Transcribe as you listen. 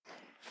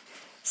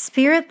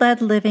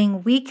Spirit-Led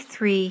Living, Week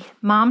 3,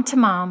 Mom to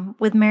Mom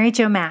with Mary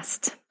Jo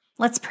Mast.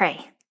 Let's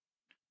pray.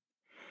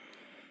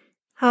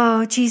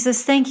 Oh,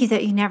 Jesus, thank you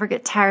that you never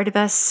get tired of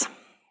us.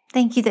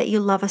 Thank you that you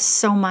love us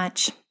so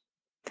much.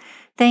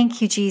 Thank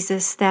you,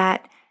 Jesus,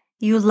 that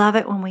you love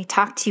it when we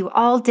talk to you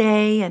all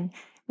day and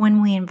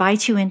when we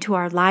invite you into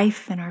our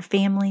life and our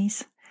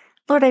families.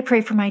 Lord, I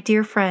pray for my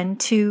dear friend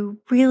to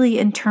really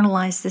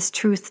internalize this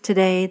truth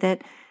today,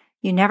 that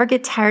you never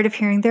get tired of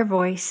hearing their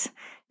voice.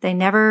 They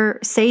never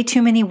say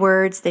too many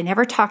words. They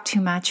never talk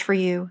too much for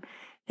you,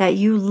 that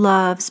you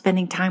love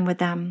spending time with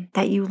them,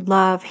 that you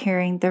love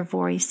hearing their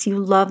voice. You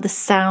love the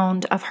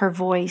sound of her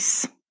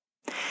voice.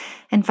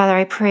 And Father,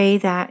 I pray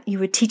that you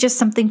would teach us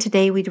something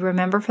today we'd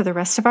remember for the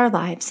rest of our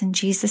lives. In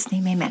Jesus'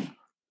 name, amen.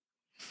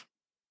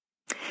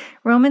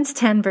 Romans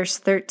 10, verse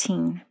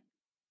 13.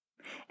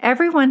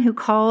 Everyone who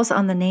calls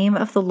on the name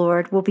of the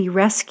Lord will be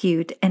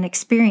rescued and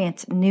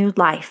experience new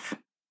life.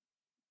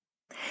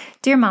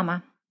 Dear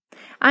Mama,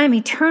 I am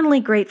eternally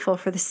grateful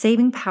for the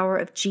saving power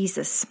of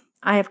Jesus.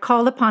 I have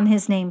called upon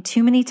his name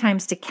too many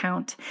times to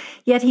count,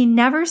 yet he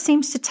never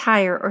seems to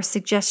tire or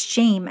suggest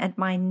shame at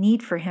my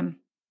need for him.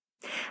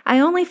 I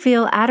only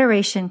feel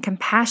adoration,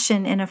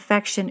 compassion, and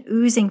affection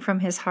oozing from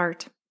his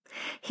heart.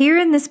 Here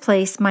in this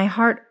place, my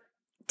heart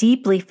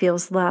deeply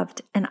feels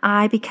loved, and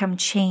I become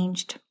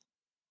changed.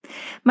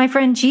 My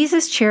friend,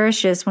 Jesus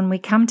cherishes when we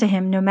come to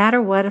him, no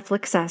matter what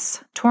afflicts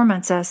us,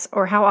 torments us,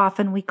 or how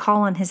often we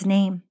call on his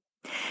name.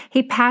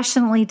 He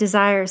passionately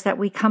desires that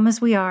we come as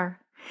we are.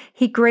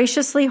 He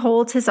graciously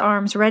holds his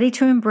arms ready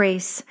to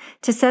embrace,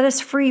 to set us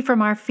free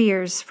from our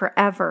fears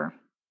forever.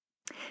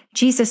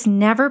 Jesus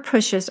never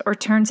pushes or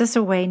turns us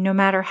away, no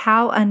matter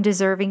how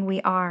undeserving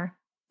we are.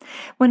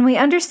 When we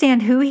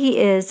understand who he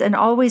is and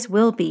always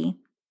will be,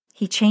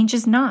 he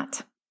changes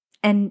not.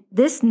 And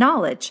this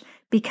knowledge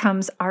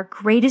becomes our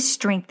greatest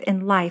strength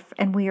in life,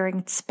 and we are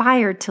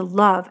inspired to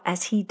love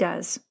as he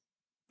does.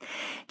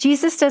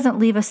 Jesus doesn't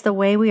leave us the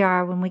way we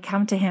are when we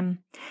come to him.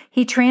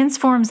 He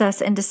transforms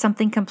us into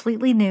something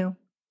completely new.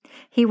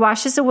 He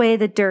washes away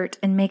the dirt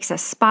and makes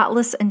us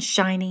spotless and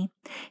shiny.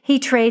 He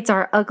trades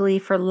our ugly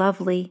for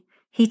lovely.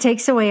 He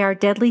takes away our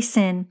deadly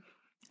sin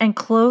and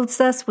clothes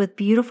us with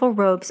beautiful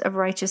robes of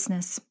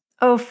righteousness.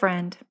 Oh,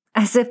 friend,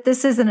 as if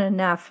this isn't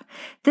enough,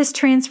 this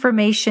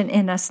transformation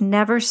in us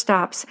never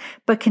stops,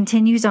 but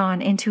continues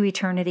on into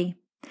eternity.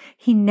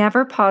 He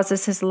never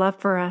pauses his love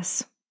for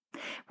us.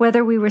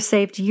 Whether we were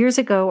saved years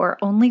ago or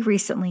only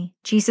recently,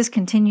 Jesus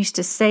continues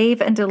to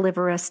save and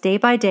deliver us day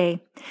by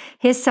day.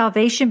 His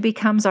salvation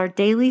becomes our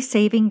daily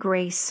saving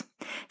grace.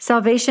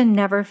 Salvation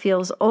never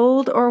feels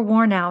old or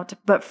worn out,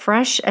 but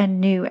fresh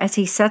and new as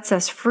he sets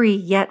us free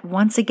yet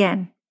once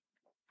again.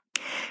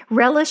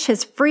 Relish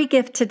his free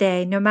gift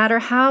today, no matter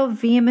how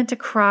vehement a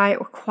cry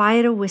or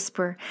quiet a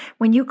whisper.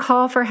 When you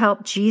call for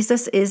help,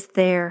 Jesus is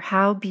there.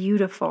 How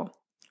beautiful.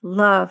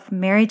 Love,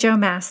 Mary Jo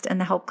Mast and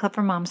the Help Club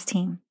for Moms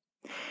team.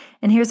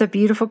 And here's a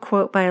beautiful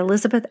quote by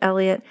Elizabeth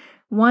Elliot.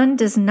 One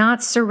does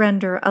not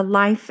surrender a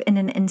life in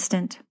an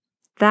instant.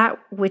 That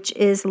which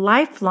is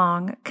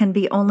lifelong can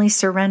be only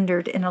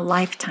surrendered in a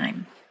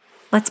lifetime.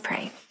 Let's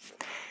pray.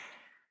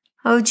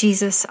 Oh,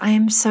 Jesus, I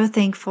am so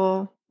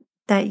thankful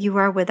that you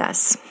are with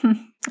us.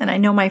 And I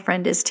know my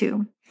friend is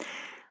too.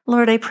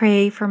 Lord, I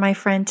pray for my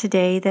friend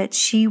today that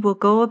she will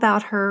go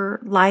about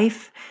her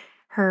life,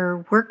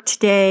 her work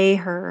today,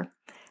 her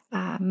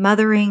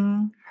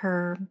mothering,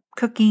 her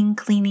cooking,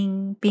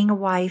 cleaning, being a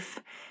wife,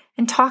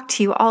 and talk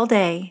to you all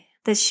day,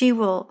 that she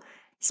will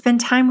spend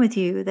time with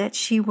you, that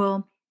she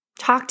will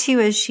talk to you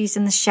as she's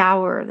in the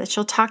shower, that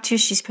she'll talk to you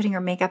as she's putting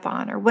her makeup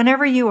on, or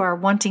whenever you are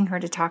wanting her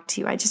to talk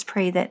to you. I just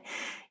pray that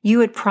you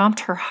would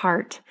prompt her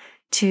heart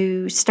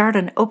to start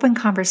an open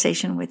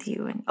conversation with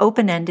you, and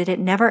open-ended, it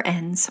never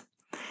ends.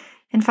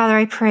 And Father,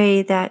 I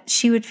pray that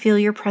she would feel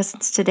your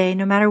presence today,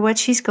 no matter what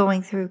she's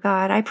going through,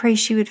 God. I pray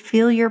she would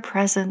feel your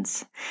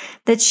presence,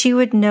 that she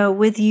would know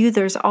with you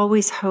there's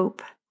always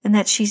hope, and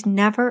that she's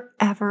never,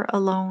 ever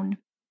alone.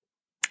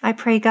 I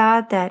pray,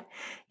 God, that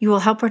you will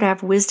help her to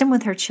have wisdom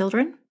with her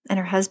children and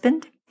her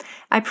husband.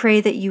 I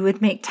pray that you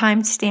would make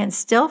time to stand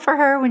still for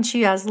her when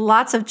she has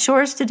lots of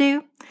chores to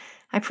do.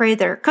 I pray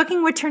that her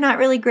cooking would turn out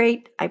really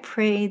great. I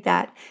pray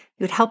that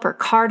you would help her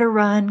car to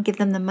run, give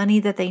them the money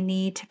that they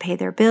need to pay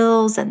their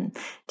bills and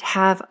to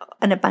have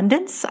an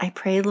abundance. I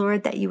pray,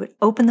 Lord, that you would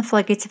open the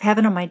floodgates of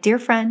heaven on my dear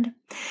friend.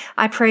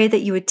 I pray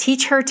that you would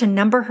teach her to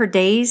number her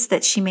days,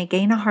 that she may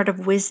gain a heart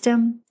of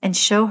wisdom, and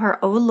show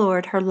her, O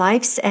Lord, her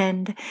life's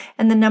end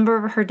and the number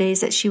of her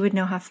days, that she would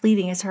know how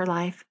fleeting is her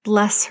life.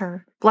 Bless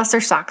her. Bless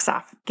her socks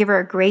off. Give her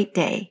a great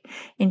day.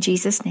 In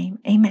Jesus' name,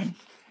 amen.